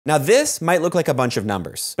Now this might look like a bunch of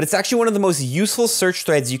numbers, but it's actually one of the most useful search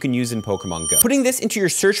threads you can use in Pokemon Go. Putting this into your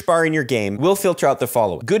search bar in your game will filter out the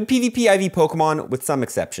following: good PvP IV Pokemon with some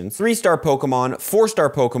exceptions, 3-star Pokemon,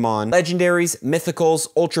 4-star Pokemon, legendaries, mythicals,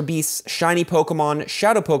 ultra beasts, shiny Pokemon,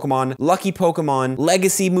 shadow Pokemon, lucky Pokemon,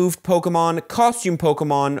 legacy moved Pokemon, costume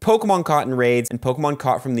Pokemon, Pokemon caught in raids, and Pokemon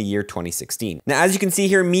caught from the year 2016. Now, as you can see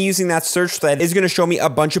here, me using that search thread is going to show me a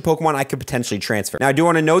bunch of Pokemon I could potentially transfer. Now, I do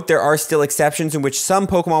want to note there are still exceptions in which some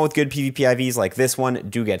Pokemon with good PvP IVs like this one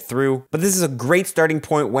do get through, but this is a great starting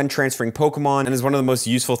point when transferring Pokemon and is one of the most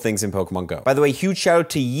useful things in Pokemon Go. By the way, huge shout out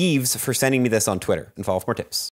to Yves for sending me this on Twitter, and follow for more tips.